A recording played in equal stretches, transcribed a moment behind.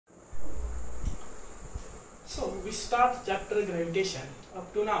we start chapter gravitation.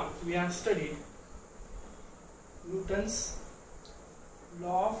 Up to now we have studied Newton's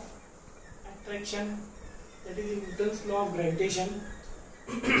law of attraction, that is Newton's law of gravitation.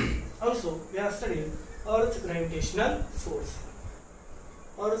 Also we have studied Earth's gravitational force,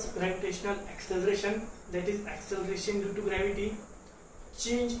 Earth's gravitational acceleration, that is acceleration due to gravity,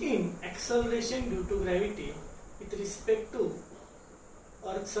 change in acceleration due to gravity with respect to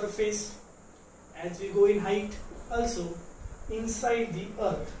Earth's surface as we go in height, also inside the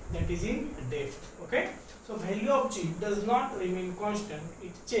Earth, that is in depth. Okay, so value of G does not remain constant,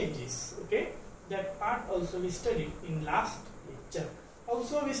 it changes. Okay, that part also we studied in last lecture.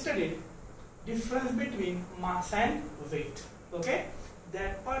 Also we studied difference between mass and weight. Okay,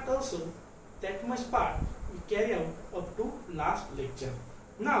 that part also, that much part we carry out up to last lecture.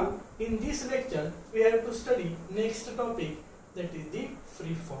 Now in this lecture we have to study next topic, that is the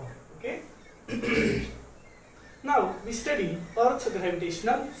free fall. Okay. Now we study Earth's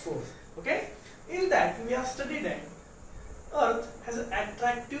gravitational force. Okay, in that we have studied that Earth has an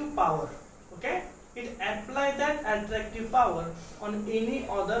attractive power. Okay, it applies that attractive power on any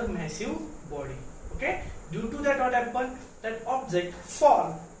other massive body. Okay, due to that what happens, that object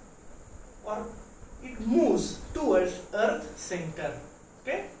fall or it moves towards Earth center.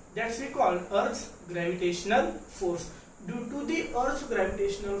 Okay, that's we call Earth's gravitational force. Due to the Earth's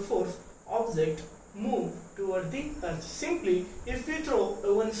gravitational force, object move toward the Earth. Simply if we throw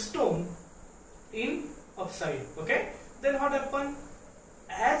one stone in upside, okay, then what happen,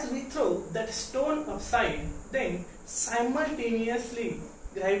 as we throw that stone upside, then simultaneously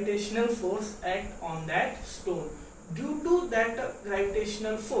gravitational force act on that stone. Due to that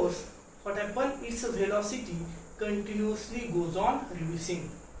gravitational force, what happen, its velocity continuously goes on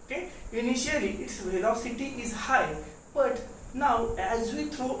reducing. Okay, initially its velocity is high, but now as we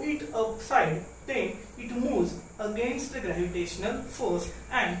throw it upside, then it moves against the gravitational force,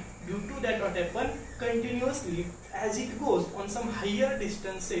 and due to that what happen, continuously as it goes on some higher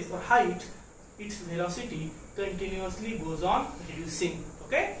distances or height, its velocity continuously goes on reducing.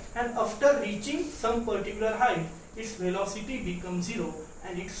 Okay, and after reaching some particular height, its velocity becomes zero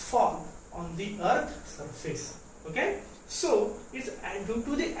and it falls on the Earth surface. Okay, so it's due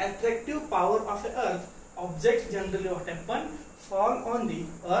to the attractive power of the Earth, objects generally what happen, fall on the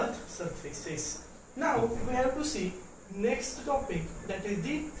Earth surfaces. Now we have to see next topic, that is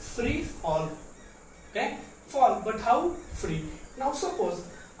the free fall. Okay, fall, but how free? Now suppose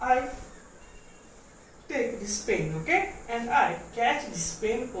I take this pen, okay, and I catch this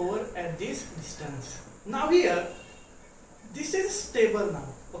pen over at this distance. Now here this is stable now.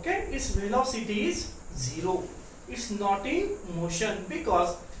 Okay, its velocity is zero, it's not in motion,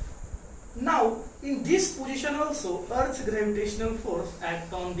 because now in this position also Earth's gravitational force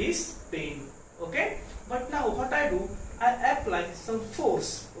act on this pen. Okay, but now what I do, I apply some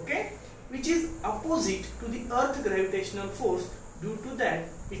force, okay, which is opposite to the Earth gravitational force. Due to that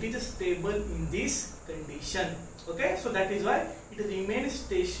it is stable in this condition. Okay, so that is why it remains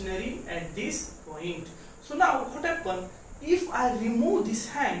stationary at this point. So now what happen, if I remove this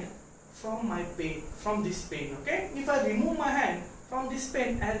hand from my pen, from this pen, okay, if I remove my hand from this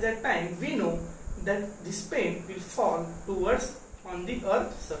pen at that time, we know that this pen will fall towards on the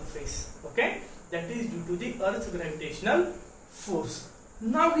Earth surface. Okay, that is due to the Earth's gravitational force.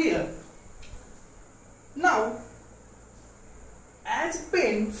 Now here, now as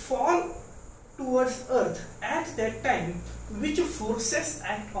pen fall towards Earth at that time, which forces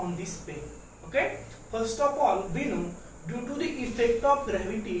act on this pen? Okay, first of all we know due to the effect of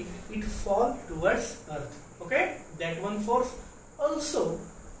gravity it fall towards Earth. Okay, that one force. Also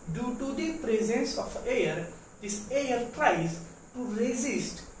due to the presence of air, this air tries to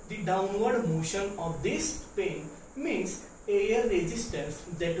resist the downward motion of this pen, means air resistance,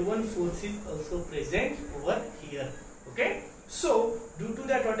 that one force is also present over here. Okay, so due to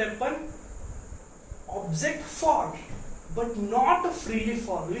that what happen, object fall but not freely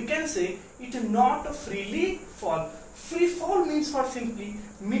fall. We can say it not freely fall. Free fall means what? Simply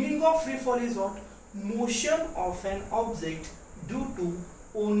meaning of free fall is what? Motion of an object due to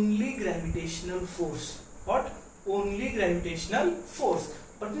only gravitational force. What? Only gravitational force.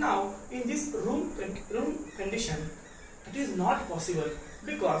 But now in this room condition it is not possible,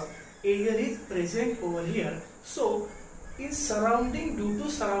 because air is present over here. So in surrounding, due to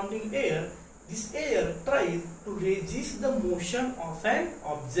surrounding air, this air tries to resist the motion of an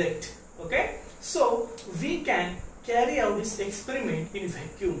object. Okay, so we can carry out this experiment in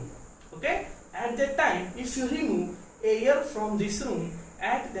vacuum. Okay, at that time if you remove air from this room,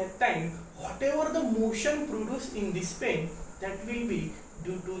 at that time whatever the motion produced in this pen, that will be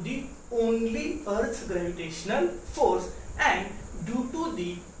due to the only Earth's gravitational force, and due to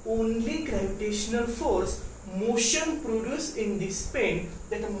the only gravitational force motion produced in this plane,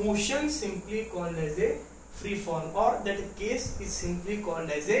 that motion simply called as a free fall, or that case is simply called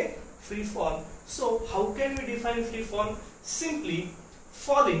as a free fall. So how can we define free fall? Simply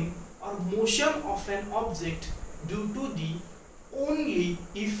falling or motion of an object due to the only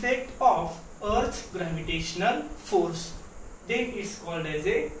effect of Earth's gravitational force, then it's called as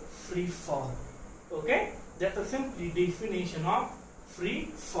a free fall. Okay, that's a simply definition of free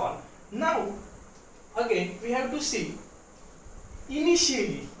fall. Now again we have to see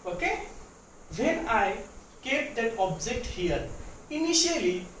initially, okay, when I kept that object here,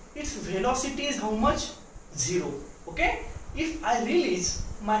 initially its velocity is how much? 0. Okay, if I release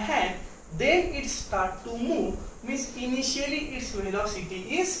my hand, then it start to move, means initially its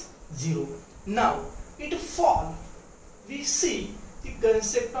velocity is 0. Now it fall, we see the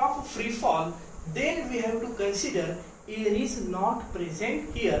concept of free fall, then we have to consider air is not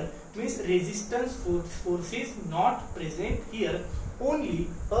present here, means resistance force is not present here, only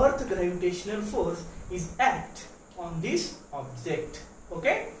Earth gravitational force is act on this object.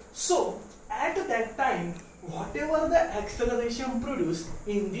 Okay, so at that time whatever the acceleration produced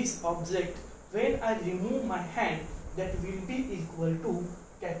in this object, when I remove my hand, that will be equal to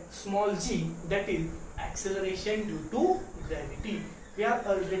small g, that is acceleration due to gravity. We have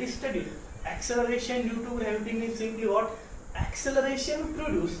already studied acceleration due to gravity means simply what? Acceleration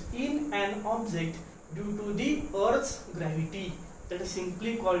produced in an object due to the Earth's gravity, that is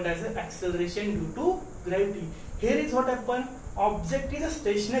simply called as acceleration due to gravity. Here is what happened, object is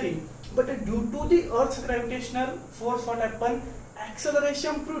stationary, but due to the Earth's gravitational force, what happened?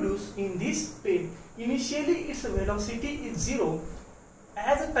 Acceleration produced in this plane, initially its velocity is 0,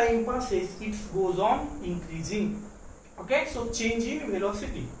 as time passes it goes on increasing. Okay, so change in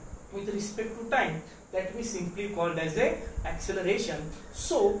velocity with respect to time, that we simply called as a acceleration.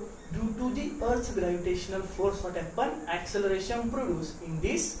 So due to the Earth's gravitational force, what happened? Acceleration produced in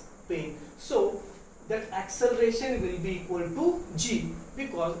this plane. So that acceleration will be equal to g,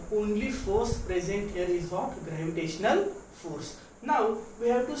 because only force present here is what? Gravitational force. Now we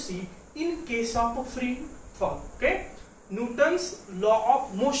have to see in case of a free fall, okay, Newton's law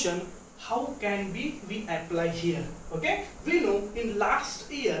of motion, how can we apply here? Okay, we know in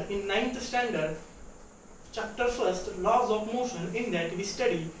last year in 9th standard chapter 1st, laws of motion, in that we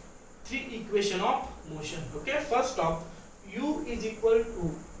study 3 equation of motion. Okay, first of u is equal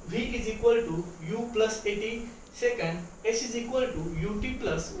to v is equal to u plus 80, second s is equal to ut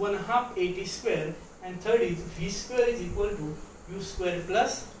plus 1/2 80 square, and third is v square is equal to u square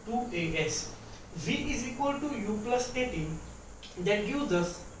plus 2as. V is equal to u plus 80, that gives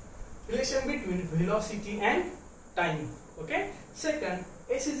us relation between velocity and time. Okay, second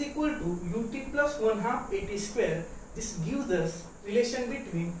s is equal to ut plus 1/2 80 square, this gives us relation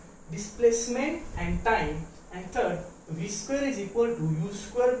between displacement and time, and third v square is equal to u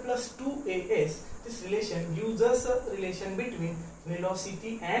square plus 2as, this relation gives us a relation between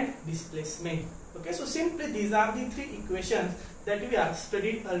velocity and displacement. Okay, so simply these are the 3 equations that we are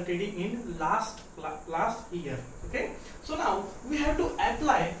studied already in last year. Okay, so now we have to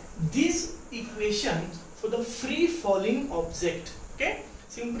apply this equation for the free falling object. Okay,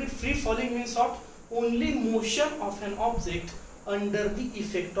 simply free falling means what? Only motion of an object under the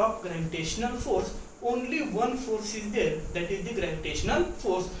effect of gravitational force. Only one force is there, that is the gravitational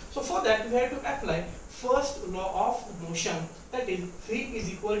force. So for that we have to apply first law of motion, that is v is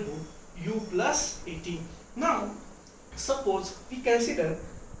equal to u plus 80. Now suppose we consider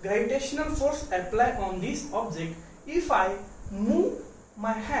gravitational force apply on this object. If I move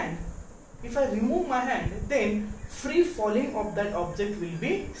my hand, if I remove my hand, then free falling of that object will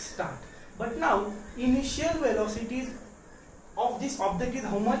be start. But now initial velocity of this object is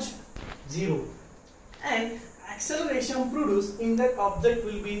how much? 0, and acceleration produced in that object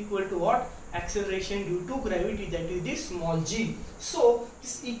will be equal to what? Acceleration due to gravity, that is this small g. So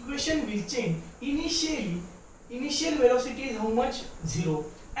this equation will change. Initial velocity is how much? 0,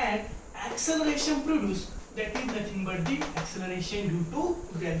 and acceleration produced, that is nothing but the acceleration due to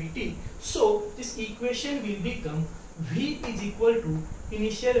gravity. So this equation will become v is equal to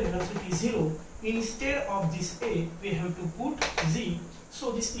initial velocity 0. Instead of this a we have to put z.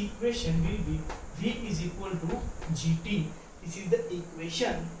 So this equation will be v is equal to gt. This is the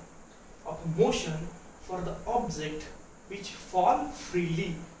equation of motion for the object which fall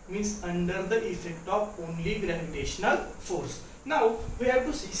freely, means under the effect of only gravitational force. Now we have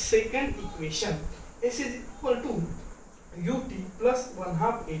to see second equation, s is equal to ut plus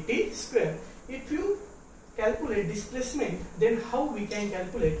 1/2 80 square. If you calculate displacement, then how we can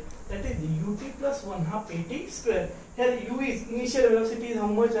calculate? That is the ut plus 1/2 at square. Here u is initial velocity is how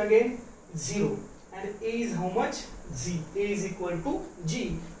much again? 0, and a is how much? G. A is equal to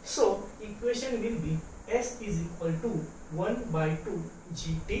G. So equation will be S is equal to 1/2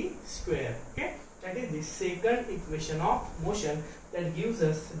 gt square. Okay, that is the second equation of motion that gives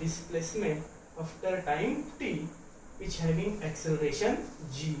us displacement after time t, which having acceleration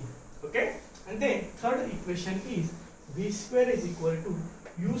g. Okay, and then third equation is v square is equal to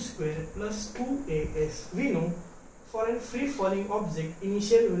u square plus 2as. We know for a free falling object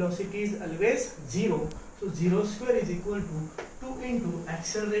initial velocity is always 0, so 0 square is equal to 2 into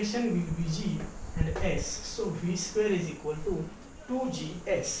acceleration will be g and s, so v square is equal to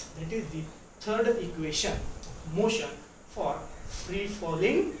 2gs. That is the third equation of motion for free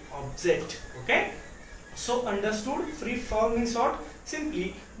falling object. Okay, so understood? Free fall means what?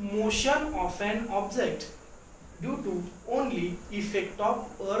 Simply motion of an object due to only effect of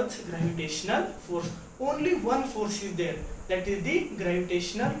Earth's gravitational force. Only one force is there, that is the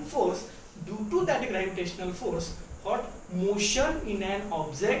gravitational force. Due to that gravitational force, what motion in an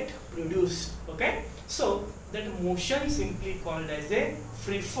object produced. Okay, so that motion simply called as a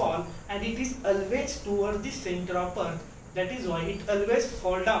free fall, and it is always toward the center of Earth. That is why it always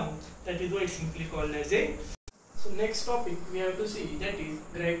fall down. That is why it simply called as a. So next topic we have to see, that is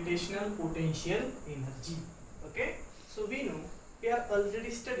gravitational potential energy. Okay, so we know we are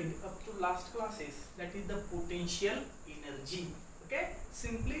already studied up to last classes, that is the potential energy. Okay,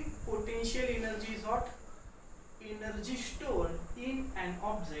 simply potential energy is what? Energy stored in an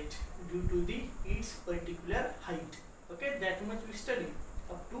object due to its particular height. Okay, that much we studied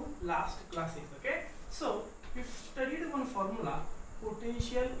up to last classes. Okay, so we studied one formula.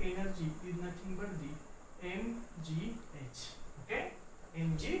 Potential energy is nothing but the mgh. Okay,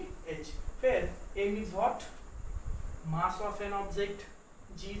 mgh, where m is what? Mass of an object,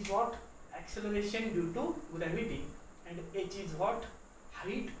 g is what? Acceleration due to gravity, and h is what?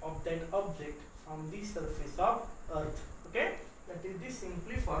 Height of that object from the surface of Earth. Okay, that is the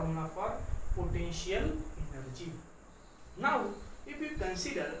simply formula for potential energy. Now if you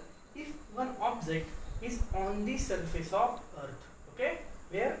consider, if one object is on the surface of Earth, okay,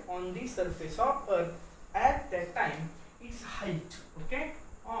 where on the surface of Earth, at that time its height, okay,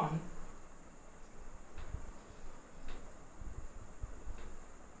 on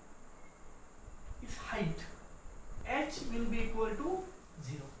its height, h will be equal to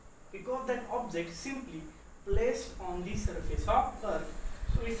 0, because that object simply placed on the surface of Earth,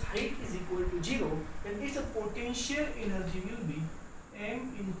 so its height is equal to 0, then its potential energy will be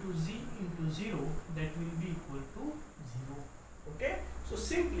m into z into 0, that will be equal to 0. Okay, so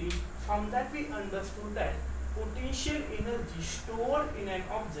simply from that we understood that potential energy stored in an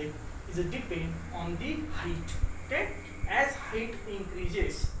object is a depend on the height. Okay, as height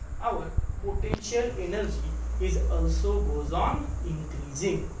increases, our potential energy is also goes on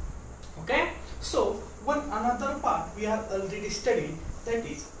increasing. Okay, so one another part we are already studied, that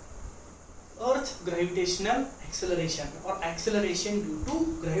is Earth's gravitational acceleration or acceleration due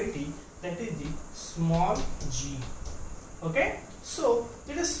to gravity, that is the small g. Okay, so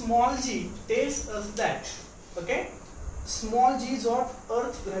this small g tells us that, okay, small g is what?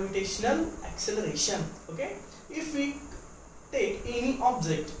 Earth's gravitational acceleration. Okay, if we take any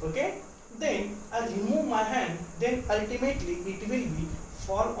object, okay, then I remove my hand, then ultimately it will be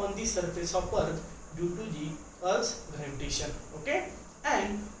fall on the surface of Earth due to the Earth's gravitation. Okay,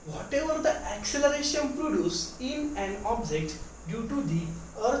 and whatever the acceleration produced in an object due to the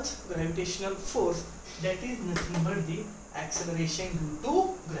Earth's gravitational force, that is nothing but the acceleration due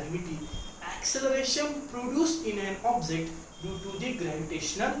to gravity. Acceleration produced in an object due to the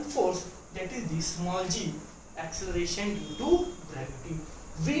gravitational force, that is the small g, acceleration due to gravity.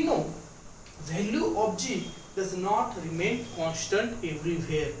 We know value of g does not remain constant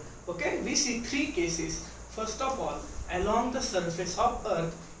everywhere. Okay, we see three cases. First of all, along the surface of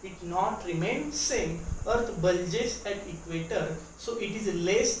Earth, it not remain same. Earth bulges at equator, so it is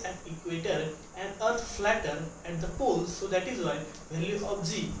less at equator, and Earth flatter at the poles, so that is why value of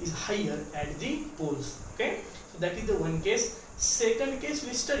g is higher at the poles. Okay, so that is the one case. Second case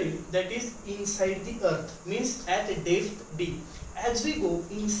we studied, that is inside the Earth, means at a depth d. As we go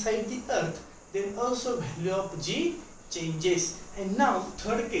inside the Earth, then also value of g changes. And now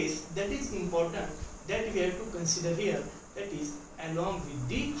third case, that is important, that we have to consider here, that is along with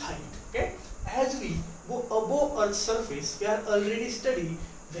the height. Okay, as we go above Earth's surface, we are already studied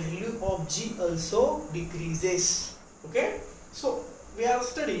value of g also decreases. Okay, so we are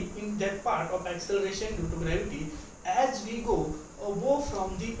studying in that part of acceleration due to gravity. As we go above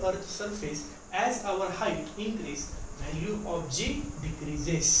from the Earth's surface, as our height increase, value of g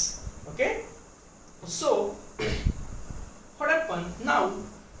decreases. Okay, so what happen now,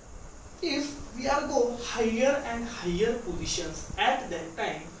 if we are go higher and higher positions, at that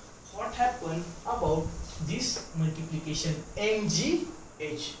time what happen about this multiplication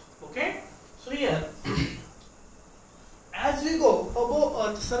mgh? Okay, so here as we go above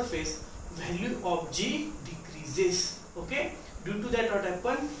earth surface, value of g decreases. Okay, due to that what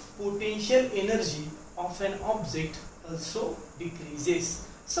happen, potential energy of an object also decreases.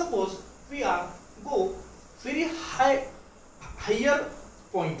 Suppose we are go very higher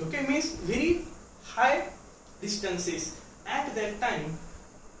point, okay, means very high distances. At that time,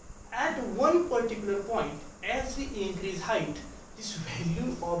 at one particular point, as we increase height, this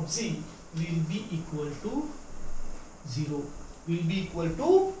value of g will be equal to 0,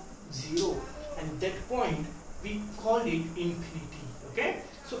 and that point we called it infinity. Okay,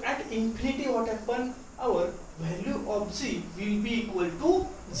 so at infinity what happen, our value of g will be equal to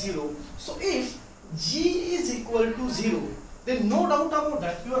 0. So if g is equal to 0, then no doubt about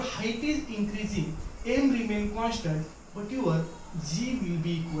that your height is increasing, m remain constant, but your g will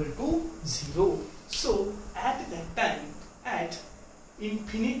be equal to 0. So at that time, at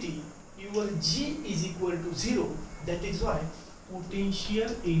infinity, your g is equal to 0. That is why potential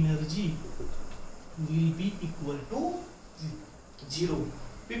energy will be equal to 0,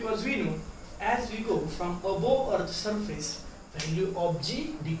 because we know as we go from above earth surface, value of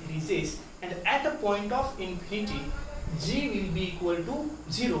g decreases, and at a point of infinity g will be equal to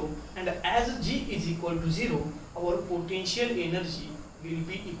 0, and as g is equal to 0, our potential energy will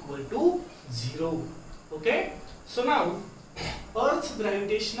be equal to 0. Okay, so now earth's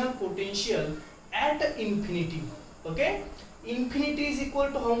gravitational potential at infinity, okay, infinity is equal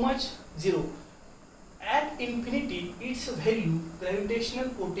to how much? 0. At infinity, its value, gravitational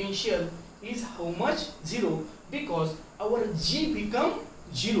potential, is how much? 0, because our g become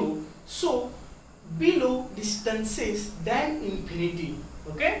 0. So below distances than infinity,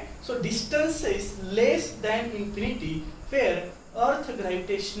 okay, so distances less than infinity, where earth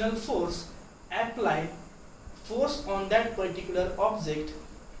gravitational force apply force on that particular object,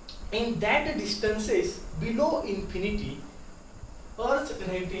 in that distances below infinity, earth's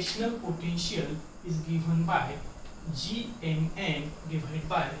gravitational potential is given by gmn divided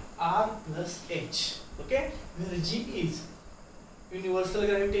by r plus h. Okay, where g is universal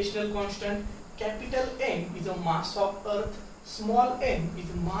gravitational constant, capital N is the mass of earth, small m is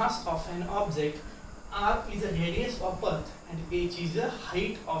the mass of an object, r is the radius of earth, and h is the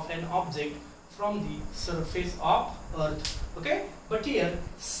height of an object from the surface of earth. Okay, but here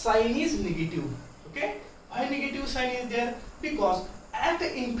sign is negative. Okay, why negative sign is there? Because at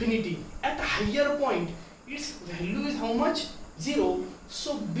infinity, at a higher point, its value is how much? 0.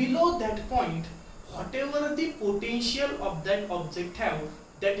 So below that point, whatever the potential of that object have,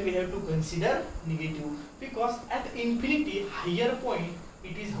 that we have to consider negative, because at infinity, higher point,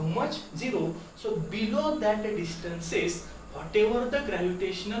 it is how much? 0. So below that distances, whatever the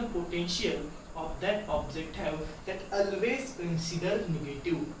gravitational potential of that object have, that always consider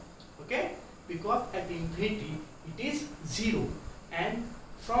negative. Okay, because at infinity it is 0, and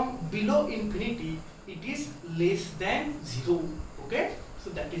from below infinity it is less than 0. Okay, so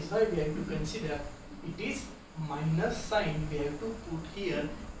that is why we have to consider it is minus sign we have to put here,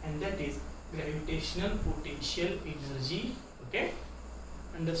 and that is gravitational potential energy. Okay,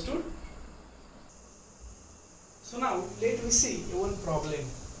 understood? So now let me see one problem.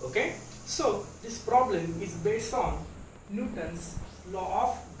 Okay, so this problem is based on Newton's law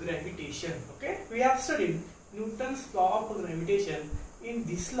of gravitation. Okay, we have studied Newton's law of gravitation. In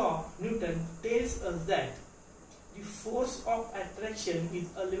this law, Newton tells us that the force of attraction is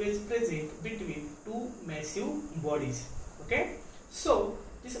always present between two massive bodies. Okay, so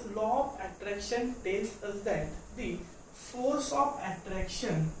this law of attraction tells us that the force of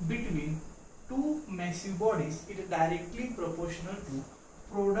attraction between two massive bodies is directly proportional to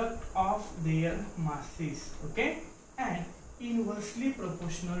product of their masses. Okay, and inversely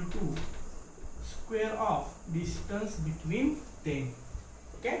proportional to square of distance between them.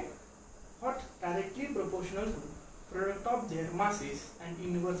 Okay, what? Directly proportional to product of their masses and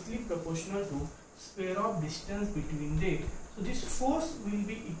inversely proportional to square of distance between them. So this force will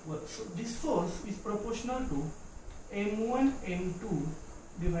be equal. So this force is proportional to m1 m2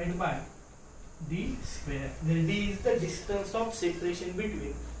 divided by d square, where d is the distance of separation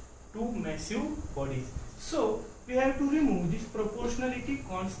between two massive bodies. So we have to remove this proportionality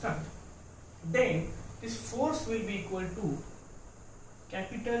constant. Then this force will be equal to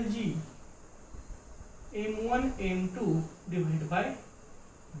capital G m1 m2 divided by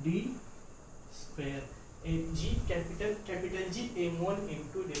d square. Capital G m1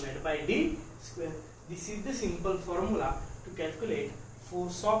 m2 divided by d square. This is the simple formula to calculate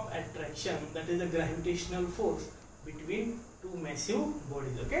force of attraction, that is the gravitational force between two massive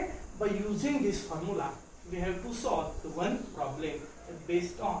bodies. Okay, by using this formula we have to solve one problem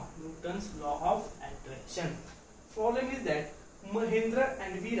based on Newton's law of attraction. Following is that Mahendra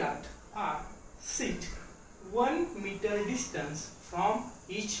and Virat are sit 1 meter distance from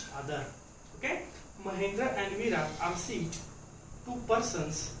each other. Okay, Mahendra and Virat are sit, two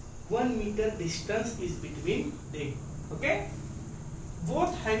persons, 1 meter distance is between them. Okay,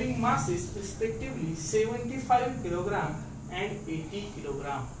 both having masses respectively 75 kilogram and 80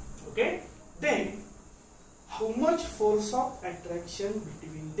 kilogram. Okay, then how much force of attraction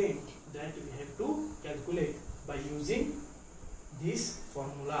between them, that we have to calculate by using this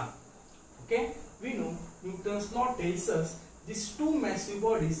formula. Okay, we know Newton's law tells us these two massive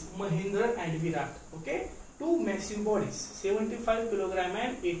bodies, Mahendra and Virat. Okay, two massive bodies, 75 kilogram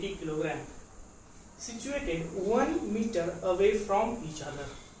and 80 kilogram, situated 1 meter away from each other.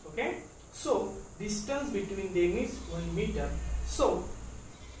 Okay, so distance between them is 1 meter. So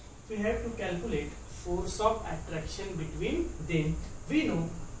we have to calculate force of attraction between them. We know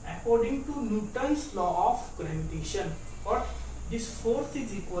according to Newton's law of gravitation, what this force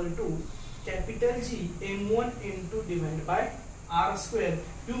is equal to capital G m1 m2 divided by r square.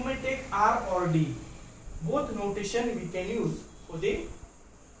 You may take r or d, both notation we can use for the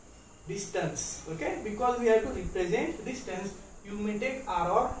distance. Okay, because we have to represent distance, you may take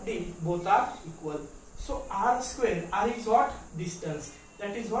r or d, both are equal. So r square, r is what? Distance,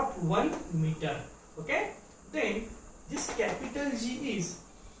 that is what? 1 meter. Okay, then this capital G is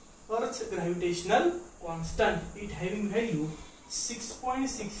Earth's gravitational constant, it having value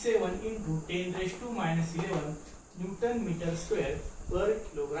 6.67 into 10 raised to minus 11 Newton meter square per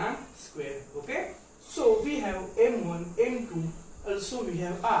kilogram square. Okay, so we have m1, m2, also we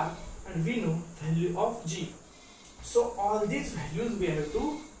have r, and we know value of G. So all these values we have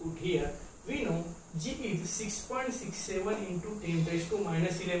to put here. We know G is 6.67 into 10 raised to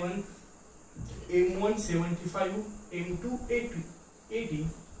minus 11, m1 75, m2 80,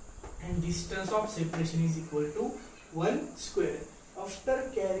 and distance of separation is equal to 1 square. After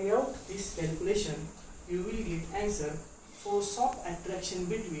carry out this calculation, you will get answer. Force of attraction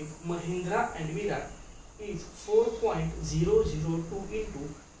between Mahendra and Virat is 4.002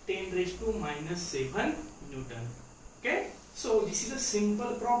 into 10 raised to minus 7 Newton. Okay, so this is a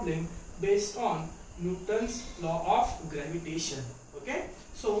simple problem based on Newton's law of gravitation. Okay,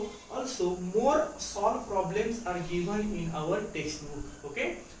 so also more solved problems are given in our textbook.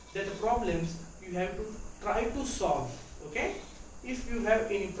 Okay, that problems you have to try to solve. Okay, if you have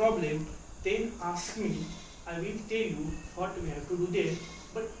any problem, then ask me. I will tell you what we have to do there.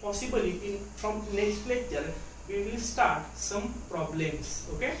 But possibly from next lecture we will start some problems.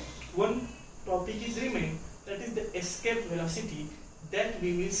 Okay, one topic is remain, that is the escape velocity, that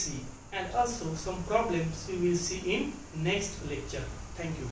we will see, and also some problems we will see in next lecture. Thank you.